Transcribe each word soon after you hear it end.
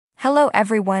Hello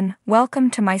everyone,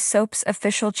 welcome to my soap's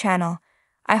official channel.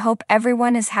 I hope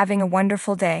everyone is having a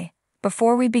wonderful day.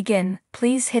 Before we begin,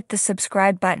 please hit the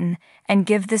subscribe button and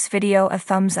give this video a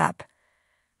thumbs up.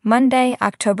 Monday,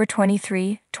 October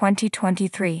 23,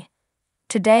 2023.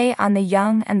 Today on The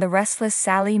Young and the Restless,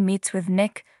 Sally meets with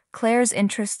Nick. Claire's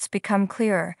interests become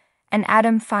clearer, and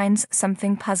Adam finds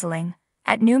something puzzling.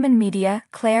 At Newman Media,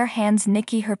 Claire hands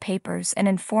Nikki her papers and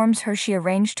informs her she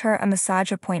arranged her a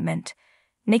massage appointment.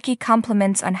 Nikki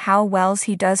compliments on how well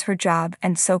he does her job,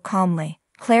 and so calmly.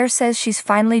 Claire says she's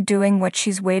finally doing what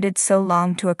she's waited so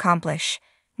long to accomplish.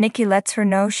 Nikki lets her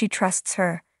know she trusts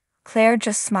her. Claire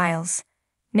just smiles.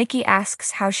 Nikki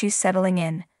asks how she's settling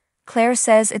in. Claire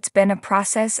says it's been a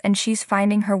process and she's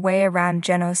finding her way around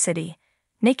Genoa City.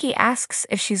 Nikki asks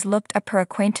if she's looked up her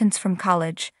acquaintance from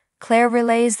college. Claire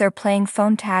relays they're playing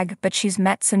phone tag, but she's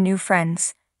met some new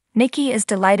friends. Nikki is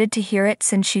delighted to hear it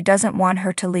since she doesn't want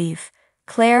her to leave.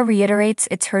 Claire reiterates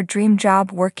it's her dream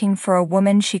job working for a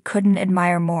woman she couldn't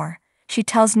admire more. She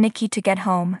tells Nikki to get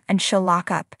home and she'll lock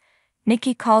up.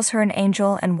 Nikki calls her an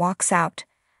angel and walks out.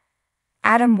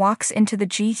 Adam walks into the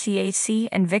GCAC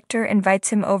and Victor invites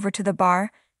him over to the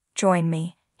bar. "Join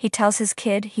me." He tells his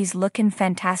kid he's looking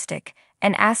fantastic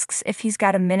and asks if he's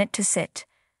got a minute to sit.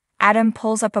 Adam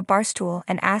pulls up a bar stool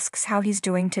and asks how he's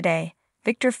doing today.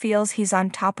 Victor feels he's on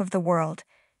top of the world.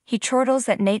 He chortles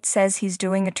that Nate says he's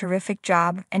doing a terrific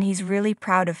job and he's really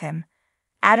proud of him.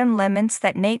 Adam laments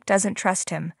that Nate doesn't trust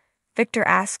him. Victor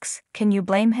asks, "Can you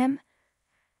blame him?"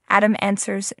 Adam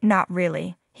answers, "Not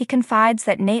really." He confides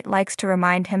that Nate likes to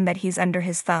remind him that he's under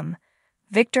his thumb.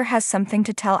 Victor has something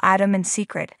to tell Adam in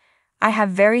secret. "I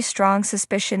have very strong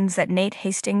suspicions that Nate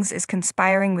Hastings is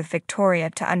conspiring with Victoria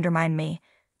to undermine me,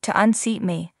 to unseat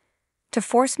me, to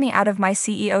force me out of my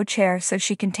CEO chair so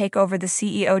she can take over the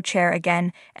CEO chair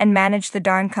again and manage the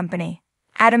darn company."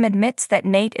 Adam admits that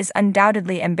Nate is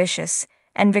undoubtedly ambitious,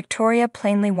 and Victoria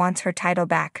plainly wants her title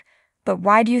back. But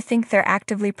why do you think they're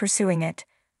actively pursuing it?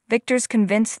 Victor's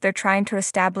convinced they're trying to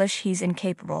establish he's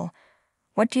incapable.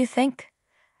 What do you think?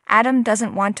 Adam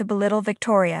doesn't want to belittle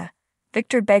Victoria.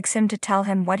 Victor begs him to tell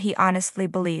him what he honestly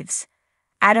believes.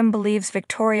 Adam believes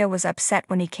Victoria was upset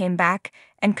when he came back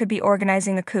and could be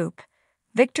organizing a coup.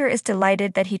 Victor is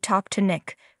delighted that he talked to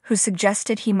Nick, who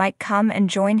suggested he might come and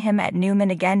join him at Newman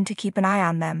again to keep an eye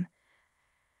on them.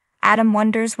 Adam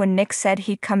wonders when Nick said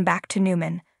he'd come back to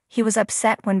Newman. He was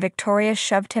upset when Victoria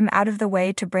shoved him out of the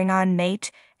way to bring on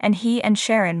Nate, and he and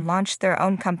Sharon launched their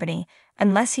own company,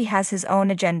 unless he has his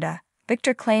own agenda.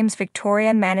 Victor claims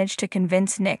Victoria managed to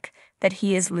convince Nick that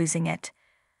he is losing it.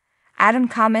 Adam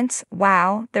comments,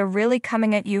 "Wow, they're really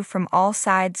coming at you from all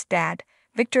sides, Dad."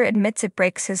 Victor admits it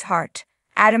breaks his heart.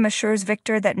 Adam assures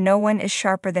Victor that no one is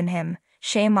sharper than him.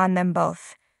 Shame on them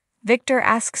both. Victor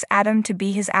asks Adam to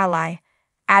be his ally.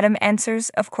 Adam answers,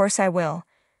 "Of course I will.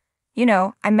 You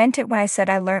know, I meant it when I said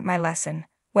I learnt my lesson.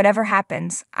 Whatever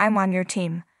happens, I'm on your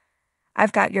team.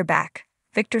 I've got your back."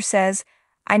 Victor says,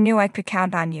 "I knew I could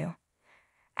count on you."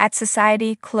 At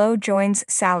Society, Chloe joins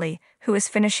Sally, who is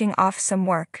finishing off some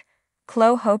work.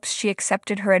 Chloe hopes she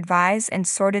accepted her advice and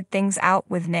sorted things out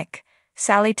with Nick.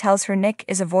 Sally tells her Nick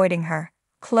is avoiding her.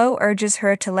 Chloe urges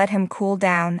her to let him cool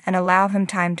down and allow him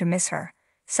time to miss her.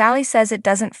 Sally says it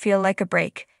doesn't feel like a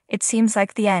break, it seems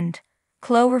like the end.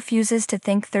 Chloe refuses to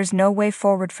think there's no way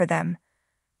forward for them.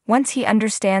 Once he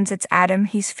understands it's Adam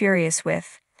he's furious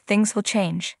with, things will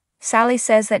change. Sally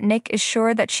says that Nick is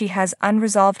sure that she has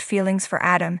unresolved feelings for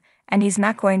Adam, and he's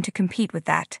not going to compete with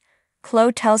that.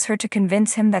 Chloe tells her to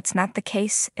convince him that's not the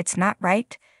case, it's not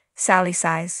right. Sally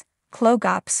sighs. Chloe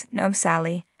gulps, "No,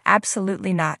 Sally,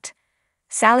 absolutely not."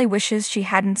 Sally wishes she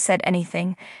hadn't said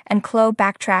anything, and Chloe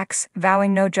backtracks,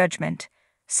 vowing no judgment.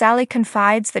 Sally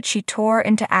confides that she tore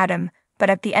into Adam, but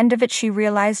at the end of it she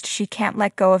realized she can't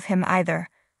let go of him either.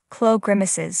 Chloe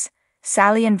grimaces.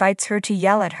 Sally invites her to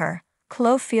yell at her.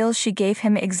 Chloe feels she gave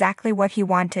him exactly what he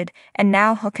wanted, and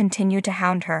now he'll continue to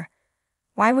hound her.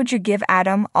 Why would you give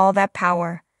Adam all that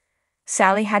power?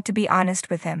 Sally had to be honest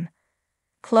with him.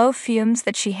 Chloe fumes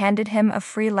that she handed him a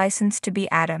free license to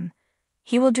be Adam.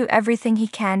 He will do everything he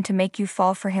can to make you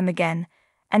fall for him again,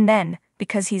 and then,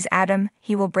 because he's Adam,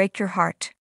 he will break your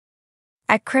heart.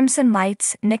 At Crimson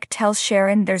Lights, Nick tells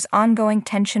Sharon there's ongoing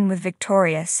tension with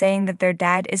Victoria, saying that their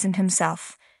dad isn't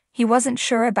himself. He wasn't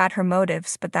sure about her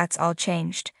motives, but that's all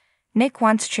changed. Nick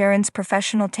wants Sharon's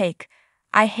professional take.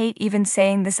 "I hate even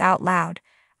saying this out loud.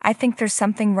 I think there's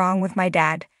something wrong with my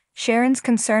dad." Sharon's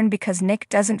concerned because Nick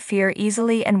doesn't fear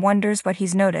easily and wonders what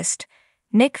he's noticed.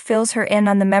 Nick fills her in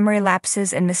on the memory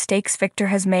lapses and mistakes Victor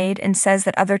has made and says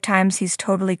that other times he's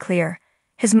totally clear.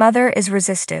 His mother is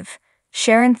resistive.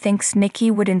 Sharon thinks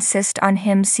Nikki would insist on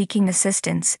him seeking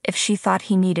assistance if she thought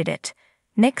he needed it.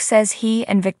 Nick says he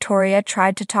and Victoria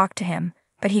tried to talk to him,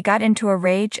 but he got into a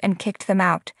rage and kicked them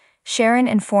out. Sharon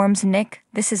informs Nick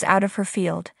this is out of her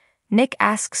field. Nick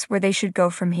asks where they should go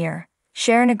from here.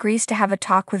 Sharon agrees to have a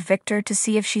talk with Victor to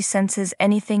see if she senses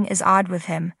anything is odd with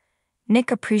him.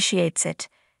 Nick appreciates it.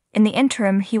 In the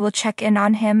interim, he will check in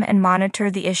on him and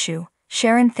monitor the issue.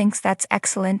 Sharon thinks that's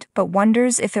excellent, but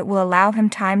wonders if it will allow him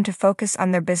time to focus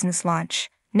on their business launch.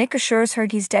 Nick assures her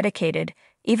he's dedicated,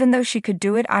 even though she could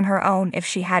do it on her own if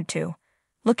she had to.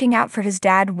 Looking out for his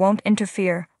dad won't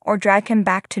interfere or drag him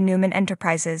back to Newman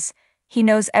Enterprises. He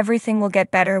knows everything will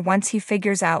get better once he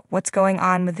figures out what's going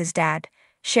on with his dad.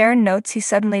 Sharon notes he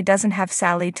suddenly doesn't have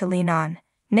Sally to lean on.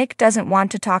 Nick doesn't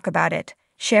want to talk about it.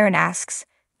 Sharon asks,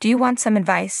 "Do you want some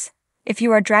advice? If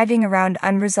you are dragging around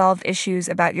unresolved issues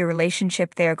about your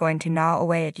relationship, they are going to gnaw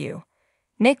away at you."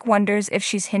 Nick wonders if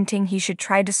she's hinting he should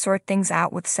try to sort things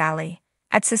out with Sally.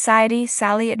 At society,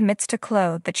 Sally admits to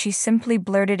Chloe that she simply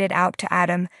blurted it out to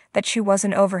Adam that she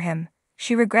wasn't over him.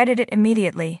 She regretted it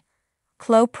immediately.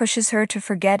 Chloe pushes her to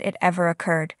forget it ever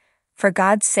occurred. For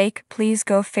God's sake, please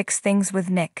go fix things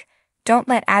with Nick. Don't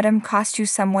let Adam cost you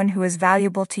someone who is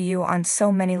valuable to you on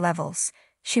so many levels.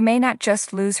 She may not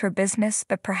just lose her business,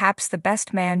 but perhaps the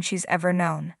best man she's ever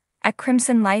known. At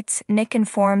Crimson Lights, Nick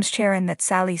informs Sharon that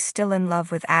Sally's still in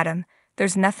love with Adam.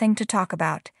 There's nothing to talk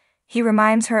about. He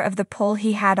reminds her of the pull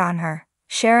he had on her.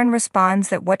 Sharon responds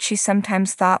that what she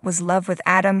sometimes thought was love with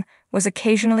Adam was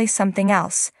occasionally something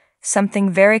else, something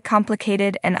very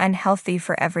complicated and unhealthy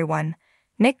for everyone.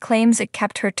 Nick claims it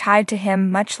kept her tied to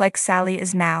him much like Sally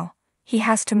is now. He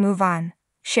has to move on.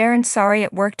 Sharon's sorry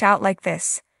it worked out like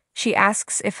this. She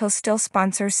asks if he'll still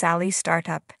sponsor Sally's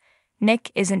startup.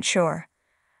 Nick isn't sure.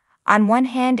 On one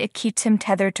hand, it keeps him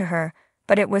tethered to her,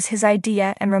 but it was his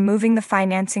idea and removing the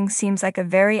financing seems like a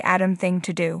very Adam thing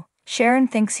to do. Sharon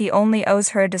thinks he only owes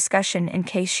her a discussion in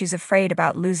case she's afraid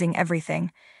about losing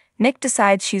everything. Nick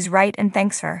decides she's right and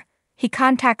thanks her. He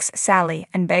contacts Sally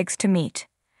and begs to meet.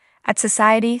 At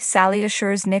society, Sally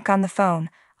assures Nick on the phone,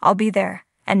 "I'll be there."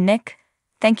 And Nick,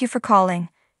 "Thank you for calling."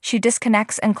 She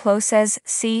disconnects and Chloe says,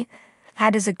 "See,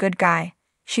 that is a good guy."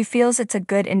 She feels it's a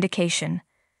good indication.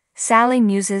 Sally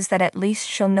muses that at least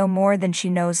she'll know more than she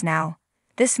knows now.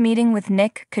 This meeting with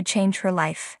Nick could change her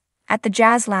life. At the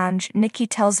jazz lounge, Nikki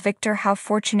tells Victor how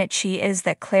fortunate she is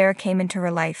that Claire came into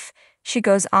her life. She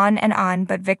goes on,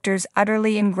 but Victor's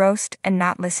utterly engrossed and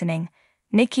not listening.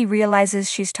 Nikki realizes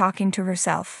she's talking to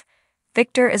herself.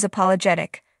 Victor is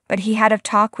apologetic, but he had a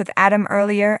talk with Adam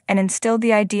earlier and instilled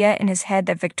the idea in his head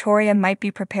that Victoria might be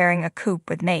preparing a coup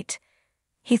with Nate.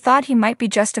 He thought he might be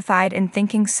justified in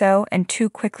thinking so and too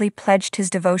quickly pledged his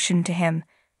devotion to him.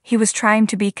 He was trying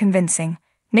to be convincing.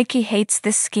 Nikki hates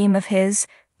this scheme of his.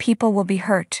 People will be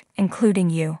hurt, including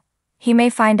you. He may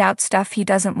find out stuff he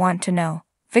doesn't want to know.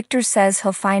 Victor says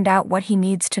he'll find out what he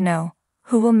needs to know.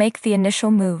 Who will make the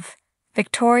initial move?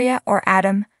 Victoria or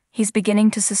Adam? He's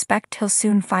beginning to suspect he'll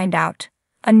soon find out.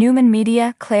 On Newman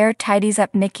Media, Claire tidies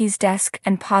up Nikki's desk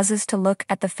and pauses to look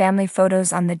at the family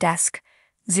photos on the desk,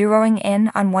 zeroing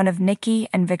in on one of Nikki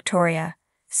and Victoria.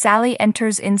 Sally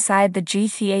enters inside the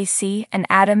GTAC and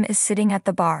Adam is sitting at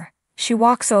the bar. She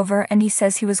walks over and he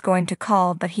says he was going to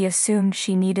call, but he assumed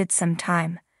she needed some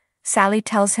time. Sally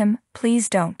tells him, "Please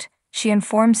don't." She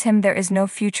informs him there is no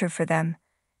future for them.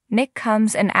 Nick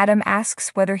comes and Adam asks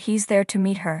whether he's there to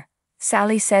meet her.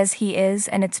 Sally says he is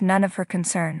and it's none of her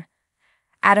concern.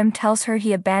 Adam tells her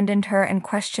he abandoned her and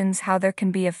questions how there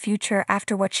can be a future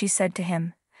after what she said to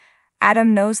him.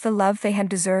 Adam knows the love they had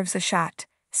deserves a shot.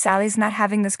 Sally's not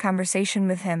having this conversation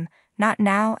with him, not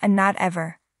now and not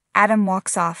ever. Adam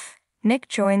walks off. Nick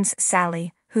joins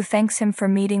Sally, who thanks him for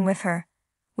meeting with her.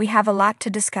 We have a lot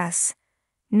to discuss.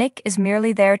 Nick is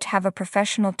merely there to have a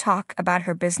professional talk about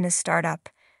her business startup.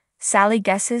 Sally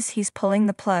guesses he's pulling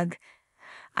the plug.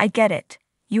 I get it.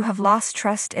 You have lost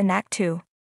trust in that too.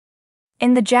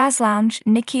 In the jazz lounge,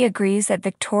 Nikki agrees that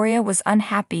Victoria was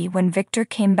unhappy when Victor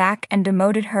came back and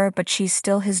demoted her, but she's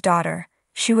still his daughter.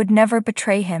 She would never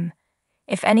betray him.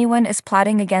 If anyone is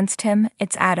plotting against him,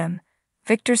 it's Adam.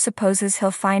 Victor supposes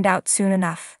he'll find out soon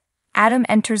enough. Adam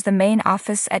enters the main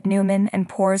office at Newman and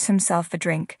pours himself a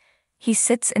drink. He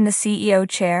sits in the CEO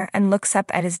chair and looks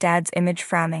up at his dad's image,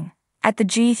 frowning. At the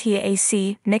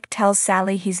GTAC, Nick tells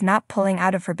Sally he's not pulling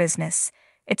out of her business.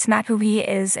 It's not who he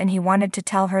is and he wanted to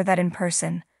tell her that in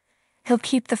person. He'll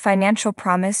keep the financial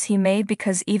promise he made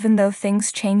because even though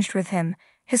things changed with him,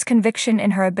 his conviction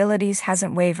in her abilities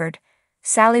hasn't wavered.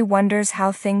 Sally wonders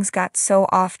how things got so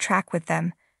off track with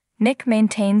them. Nick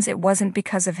maintains it wasn't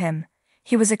because of him.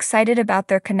 He was excited about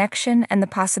their connection and the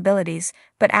possibilities,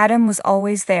 but Adam was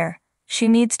always there. She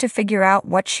needs to figure out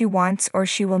what she wants or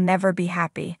she will never be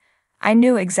happy. I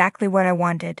knew exactly what I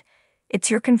wanted. It's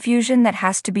your confusion that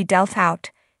has to be dealt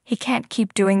out. He can't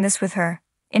keep doing this with her.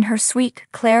 In her suite,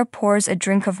 Claire pours a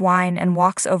drink of wine and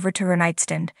walks over to her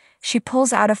nightstand. She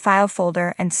pulls out a file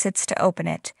folder and sits to open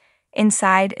it.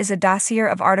 Inside is a dossier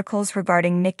of articles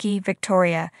regarding Nikki,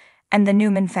 Victoria, and the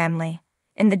Newman family.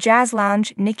 In the jazz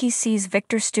lounge, Nikki sees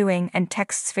Victor stewing and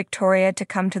texts Victoria to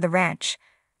come to the ranch.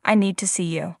 I need to see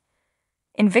you.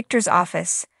 In Victor's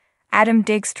office, Adam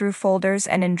digs through folders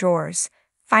and in drawers.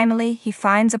 Finally, he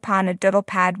finds upon a doodle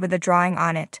pad with a drawing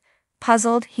on it.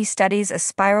 Puzzled, he studies a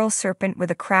spiral serpent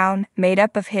with a crown made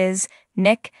up of his,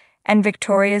 Nick, and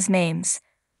Victoria's names.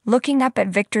 Looking up at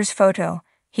Victor's photo,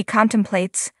 he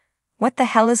contemplates, "What the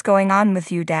hell is going on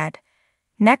with you, Dad?"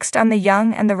 Next on The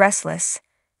Young and the Restless,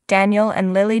 Daniel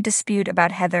and Lily dispute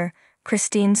about Heather,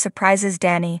 Christine surprises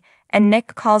Danny, and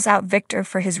Nick calls out Victor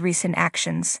for his recent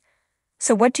actions.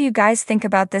 So what do you guys think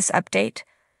about this update?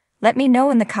 Let me know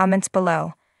in the comments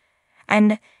below.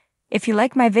 And if you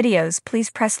like my videos, please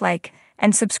press like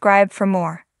and subscribe for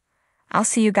more. I'll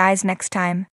see you guys next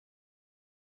time.